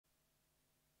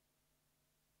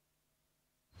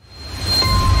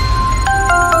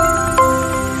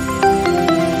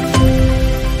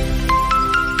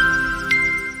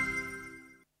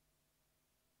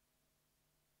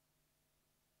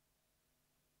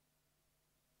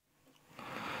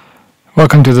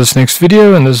Welcome to this next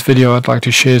video. In this video I'd like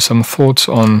to share some thoughts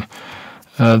on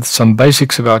some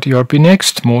basics about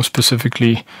ERPNext, more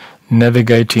specifically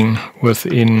navigating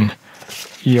within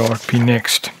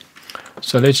ERPNext.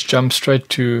 So let's jump straight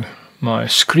to my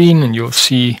screen and you'll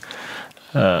see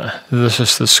this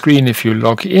is the screen if you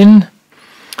log in.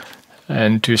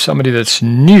 And to somebody that's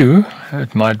new,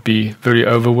 it might be very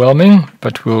overwhelming,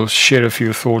 but we'll share a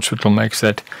few thoughts which will make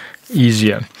that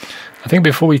easier. I think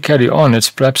before we carry on, it's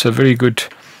perhaps a very good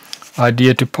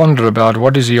idea to ponder about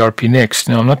what is ERPNext.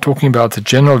 Now, I'm not talking about the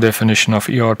general definition of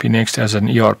ERPNext as an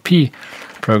ERP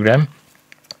program,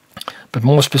 but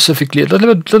more specifically, a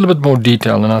little bit more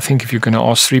detail. And I think if you're going to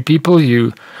ask 3 people,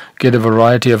 you get a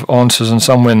variety of answers, and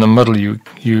somewhere in the middle, you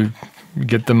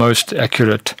get the most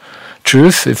accurate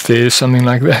truth, if there is something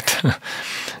like that.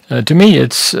 To me,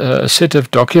 it's a set of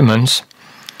documents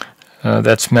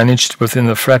that's managed within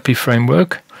the FRAPI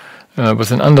framework.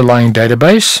 With an underlying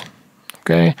database,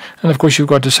 okay, and of course you've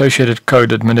got associated code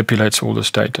that manipulates all this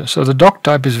data. So the doc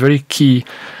type is very key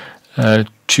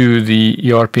to the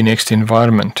ERPNext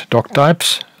environment. Doc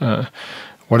types,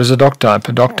 what is a doc type?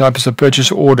 A doc type is a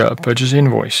purchase order, a purchase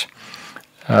invoice,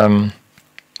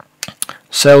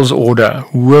 sales order,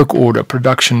 work order,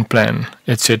 production plan,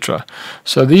 etc.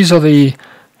 So these are the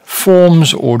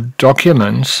forms or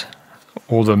documents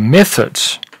or the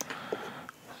methods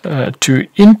to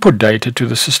input data to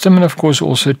the system, and of course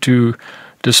also to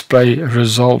display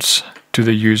results to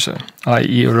the user,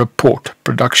 i.e. a report,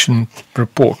 production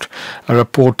report, a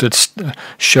report that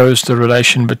shows the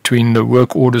relation between the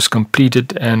work orders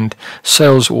completed and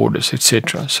sales orders,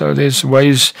 etc. So there's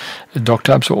ways, doc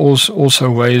types are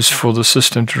also ways for the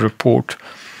system to report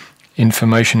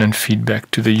information and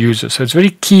feedback to the user. So it's very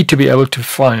key to be able to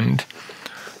find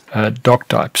doc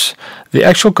types. The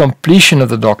actual completion of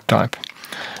the doc type,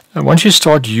 once you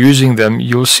start using them,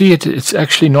 you'll see it's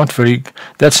actually not very,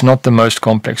 that's not the most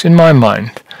complex in my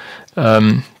mind,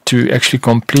 to actually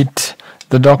complete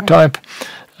the doc type,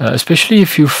 especially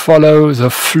if you follow the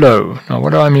flow. Now,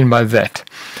 what do I mean by that?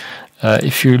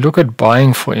 If you look at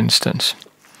buying, for instance,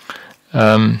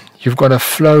 you've got a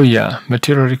flow here: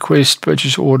 material request,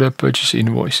 purchase order, purchase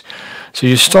invoice. So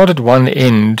you start at one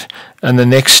end, and the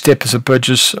next step is a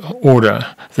purchase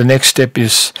order. The next step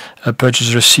is a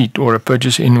purchase receipt or a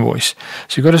purchase invoice.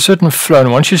 So you've got a certain flow,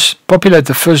 and once you populate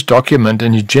the first document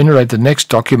and you generate the next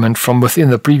document from within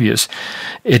the previous,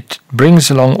 it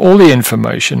brings along all the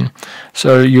information.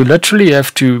 So you literally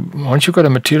have to, once you've got a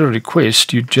material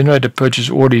request, you generate a purchase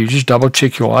order, you just double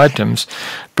check your items.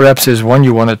 Perhaps there's one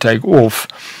you want to take off,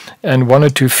 and 1 or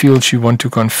 2 fields you want to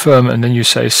confirm, and then you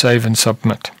say save and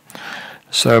submit.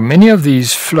 So many of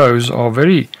these flows are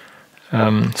very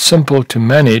simple to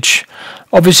manage.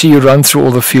 Obviously, you run through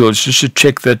all the fields just to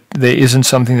check that there isn't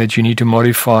something that you need to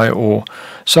modify or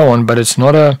so on, but it's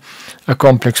not a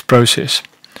complex process.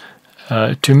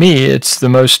 To me, it's the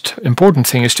most important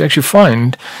thing is to actually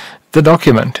find the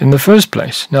document in the first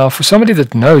place. Now, for somebody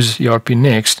that knows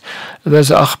ERPNext,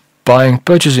 there's a buying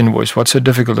purchase invoice. What's so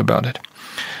difficult about it?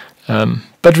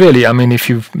 But really, I mean, if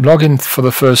you log in for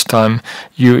the first time,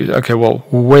 okay, well,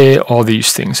 where are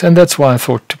these things? And that's why I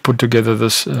thought to put together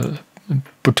this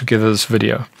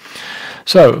video.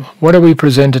 So, what are we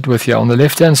presented with here? On the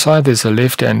left-hand side, there's a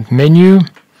left-hand menu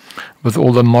with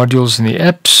all the modules and the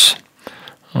apps.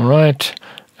 All right,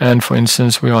 and for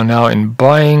instance, we are now in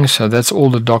buying, so that's all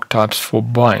the doc types for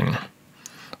buying.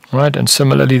 All right, and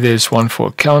similarly, there's one for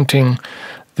accounting.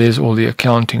 There's all the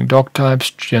accounting doc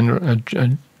types, general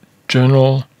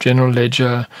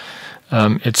ledger,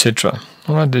 etc.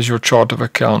 All right, there's your chart of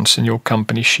accounts and your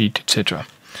company sheet, etc.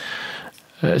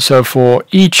 So for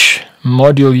each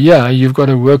module here, you've got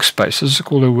a workspace. This is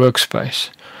called a workspace.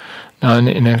 Now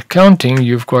in accounting,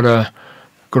 you've got a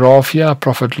graph here,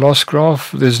 profit-loss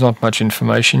graph. There's not much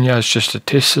information here. It's just a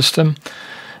test system.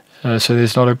 So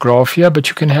there's not a graph here, but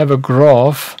you can have a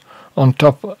graph on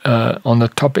top, on the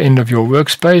top end of your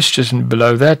workspace. Just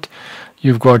below that,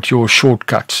 you've got your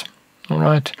shortcuts. All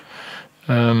right,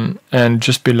 and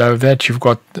just below that you've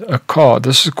got a card.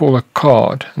 This is called a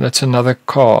card. That's another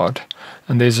card,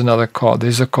 and there's another card.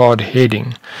 There's a card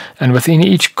heading, and within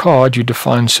each card you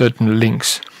define certain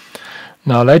links.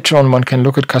 Now later on one can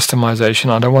look at customization.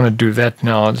 I don't want to do that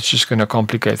now. It's just going to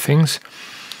complicate things.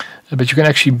 But you can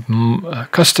actually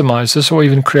customize this or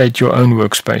even create your own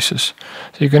workspaces.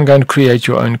 So you can go and create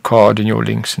your own card and your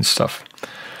links and stuff.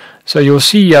 So you'll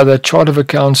see here the chart of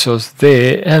accounts is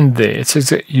there and there.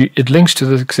 It links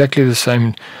to exactly the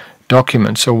same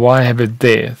document. So why have it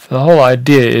there? The whole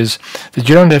idea is that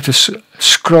you don't have to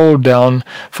scroll down.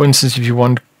 For instance, if you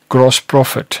want gross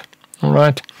profit, all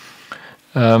right,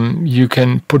 you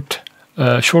can put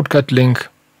shortcut link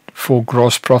for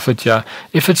gross profit here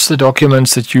if it's the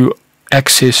documents that you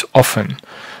access often.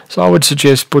 So I would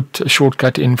suggest put a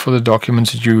shortcut in for the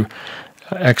documents that you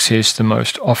access the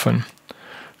most often.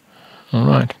 All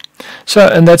right. So,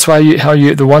 and that's why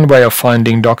the one way of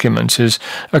finding documents is,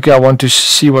 okay, I want to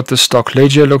see what the stock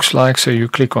ledger looks like. So you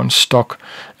click on stock,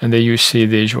 and there you see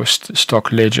there's your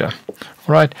stock ledger.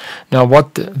 All right. Now,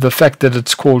 the fact that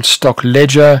it's called stock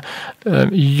ledger,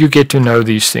 you get to know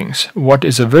these things. What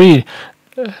is a very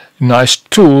nice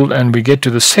tool, and we get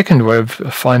to the second way of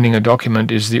finding a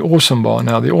document, is the awesome bar.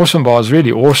 Now, the awesome bar is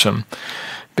really awesome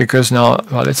because now,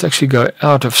 well, let's actually go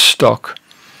out of stock.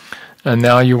 And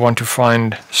now you want to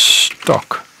find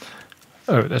stock.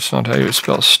 Oh, that's not how you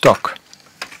spell stock.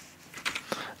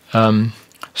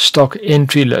 Stock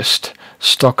entry list.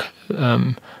 Stock.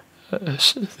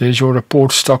 There's your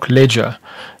report stock ledger.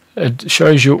 It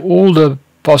shows you all the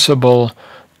possible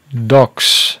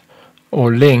docs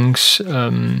or links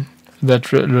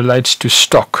that relates to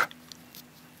stock.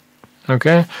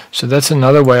 Okay, so that's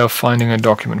another way of finding a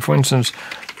document. For instance,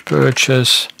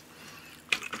 purchase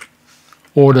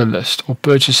order list or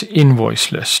purchase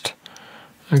invoice list.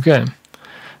 Okay,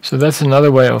 so that's another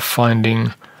way of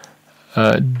finding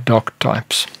doc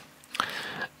types.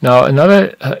 Now,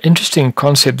 another interesting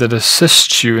concept that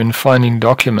assists you in finding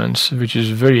documents, which is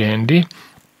very handy,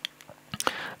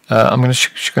 I'm going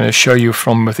to show you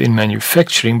from within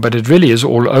manufacturing, but it really is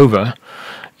all over,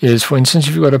 is, for instance,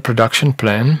 if you've got a production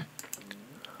plan.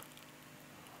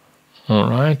 All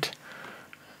right,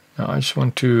 now I just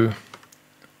want to,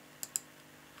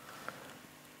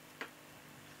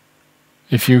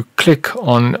 if you click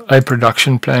on a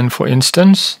production plan, for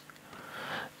instance,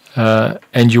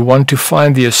 and you want to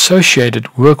find the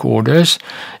associated work orders,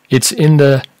 it's in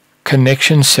the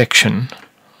connection section.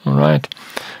 All right,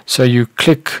 so you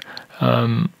click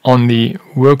on the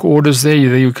work orders there.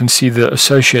 You can see the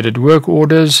associated work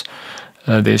orders.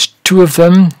 There's 2 of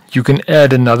them. You can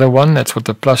add another one. That's what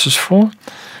the plus is for.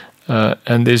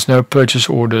 And there's no purchase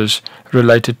orders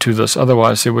related to this.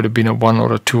 Otherwise, there would have been a 1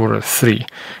 or a 2 or a 3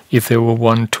 if there were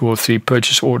 1, 2, or 3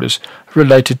 purchase orders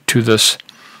related to this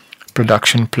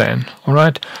production plan. All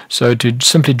right. So to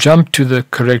simply jump to the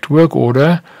correct work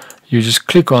order, you just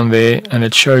click on there, and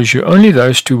it shows you only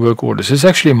those 2 work orders. There's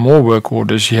actually more work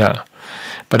orders here,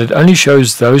 but it only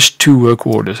shows those 2 work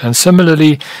orders. And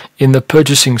similarly, in the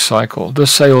purchasing cycle, the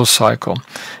sales cycle,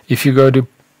 if you go to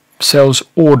sales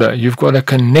order, you've got a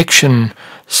connection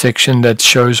section that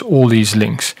shows all these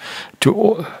links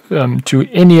to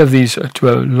any of these, to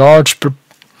a large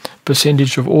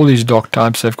percentage of all these doc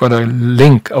types. They've got a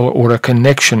link or a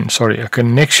connection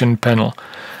panel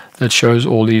that shows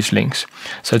all these links.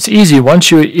 So it's easy. Once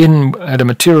you're in at a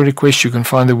material request, you can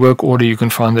find the work order, you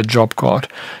can find the job card.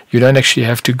 You don't actually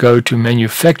have to go to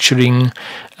manufacturing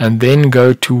and then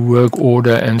go to work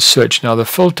order and search. Now the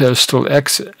filter is still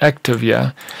active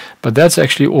here, but that's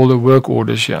actually all the work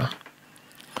orders here.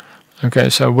 Okay,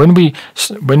 so when we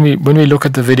look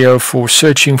at the video for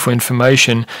searching for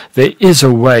information, there is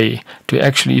a way to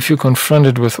actually, if you're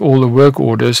confronted with all the work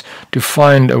orders, to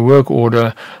find a work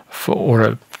order or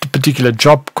a particular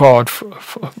job card,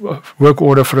 work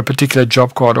order for a particular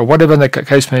job card, or whatever the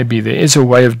case may be. There is a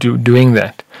way of doing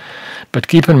that. But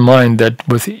keep in mind that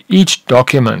with each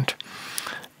document,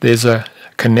 there's a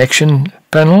connection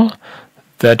panel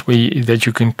that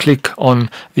you can click on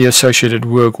the associated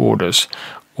work orders.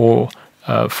 Or,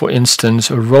 for instance,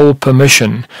 a role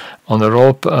permission. On the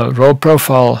role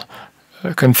profile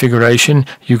configuration,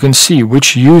 you can see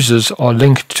which users are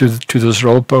linked to this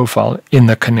role profile in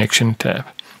the connection tab.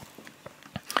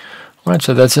 All right,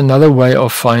 so that's another way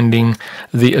of finding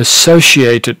the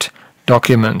associated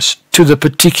documents to the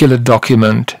particular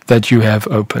document that you have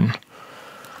open.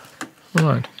 All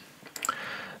right,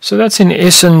 so that's in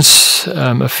essence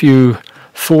a few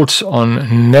thoughts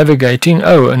on navigating.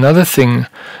 Oh, another thing,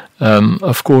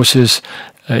 of course, is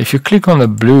if you click on the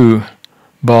blue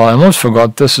bar, I almost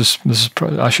forgot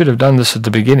I should have done this at the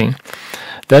beginning.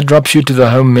 That drops you to the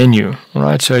home menu. All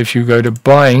right, so if you go to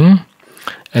buying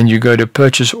and you go to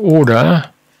purchase order,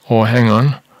 or hang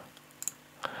on,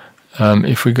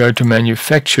 if we go to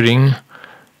manufacturing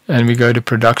and we go to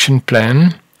production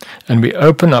plan and we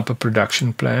open up a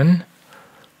production plan,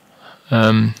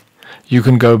 you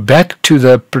can go back to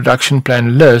the production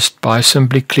plan list by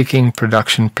simply clicking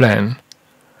production plan.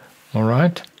 All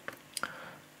right.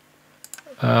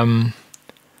 And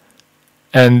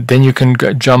then you can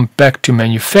jump back to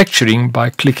manufacturing by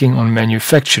clicking on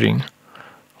manufacturing.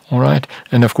 All right.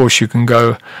 And of course you can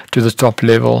go to the top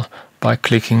level by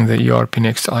clicking the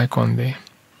ERPNext icon there.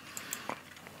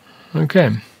 Okay.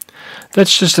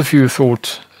 That's just a few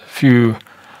few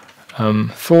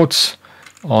thoughts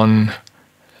on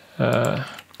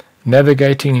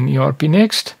navigating in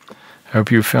ERPNext.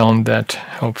 Hope you found that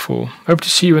helpful. Hope to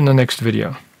see you in the next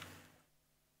video.